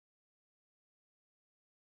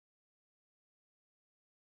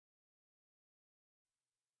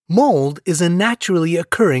Mold is a naturally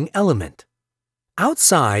occurring element.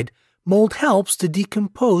 Outside, mold helps to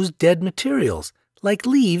decompose dead materials like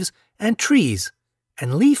leaves and trees,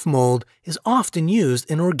 and leaf mold is often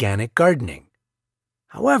used in organic gardening.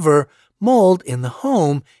 However, mold in the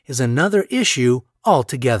home is another issue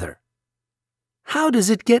altogether. How does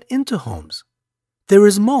it get into homes? There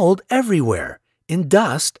is mold everywhere, in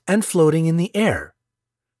dust and floating in the air.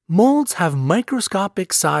 Molds have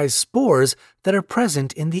microscopic-sized spores that are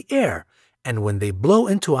present in the air, and when they blow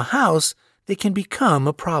into a house, they can become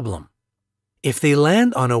a problem. If they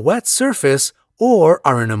land on a wet surface or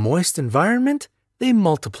are in a moist environment, they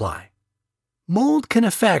multiply. Mold can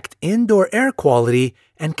affect indoor air quality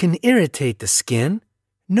and can irritate the skin,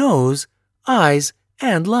 nose, eyes,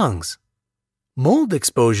 and lungs. Mold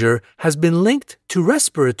exposure has been linked to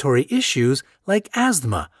respiratory issues like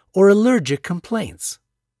asthma or allergic complaints.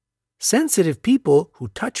 Sensitive people who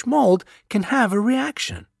touch mold can have a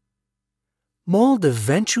reaction. Mold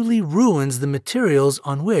eventually ruins the materials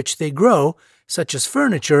on which they grow, such as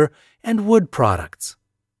furniture and wood products.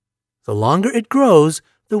 The longer it grows,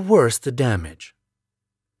 the worse the damage.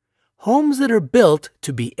 Homes that are built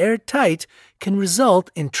to be airtight can result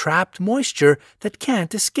in trapped moisture that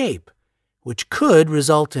can't escape, which could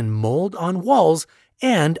result in mold on walls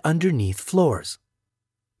and underneath floors.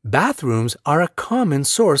 Bathrooms are a common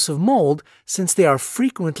source of mold since they are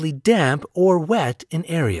frequently damp or wet in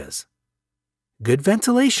areas. Good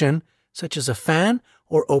ventilation, such as a fan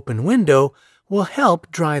or open window, will help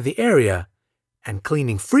dry the area, and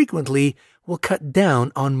cleaning frequently will cut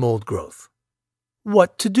down on mold growth.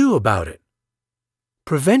 What to do about it?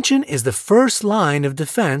 Prevention is the first line of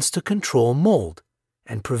defense to control mold,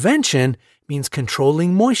 and prevention means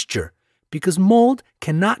controlling moisture, because mold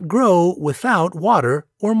cannot grow without water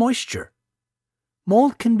or moisture.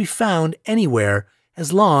 Mold can be found anywhere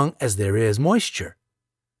as long as there is moisture.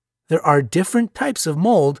 There are different types of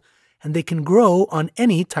mold, and they can grow on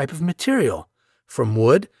any type of material, from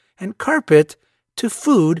wood and carpet to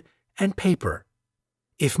food and paper.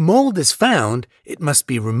 If mold is found, it must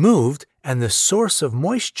be removed, and the source of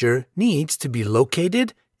moisture needs to be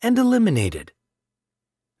located and eliminated.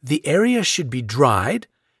 The area should be dried,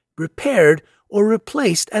 repaired, or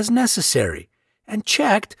replaced as necessary, and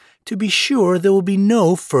checked to be sure there will be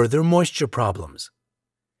no further moisture problems.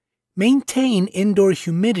 Maintain indoor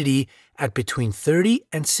humidity at between 30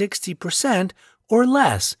 and 60% or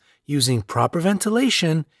less using proper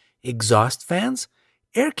ventilation, exhaust fans,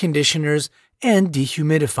 air conditioners, and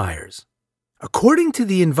dehumidifiers. According to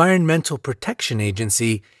the Environmental Protection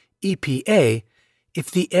Agency, EPA,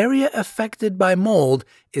 if the area affected by mold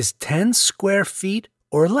is 10 square feet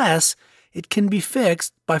or less, it can be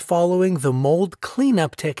fixed by following the mold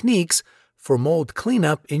cleanup techniques for mold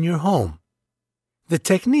cleanup in your home. The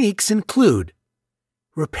techniques include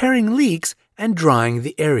repairing leaks and drying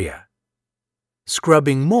the area,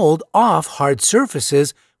 scrubbing mold off hard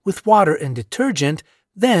surfaces with water and detergent,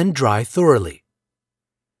 then dry thoroughly.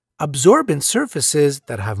 Absorbent surfaces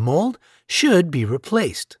that have mold should be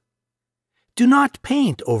replaced. Do not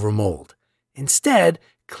paint over mold. Instead,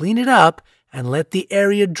 clean it up and let the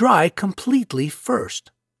area dry completely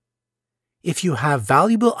first. If you have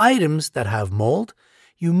valuable items that have mold,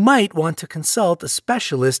 you might want to consult a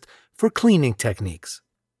specialist for cleaning techniques.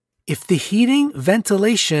 If the heating,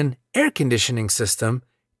 ventilation, air conditioning system,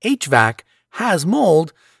 HVAC, has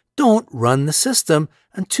mold, don't run the system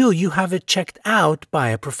until you have it checked out by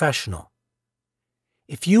a professional.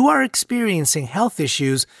 If you are experiencing health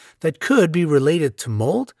issues that could be related to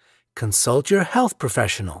mold, consult your health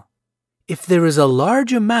professional. If there is a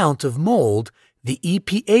large amount of mold, the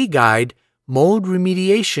EPA guide, Mold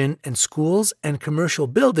Remediation in Schools and Commercial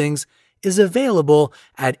Buildings, is available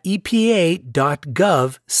at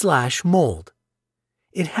epa.gov/mold.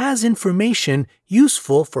 It has information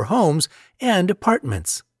useful for homes and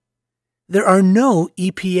apartments. There are no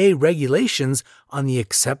EPA regulations on the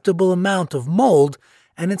acceptable amount of mold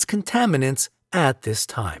and its contaminants at this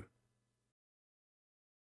time.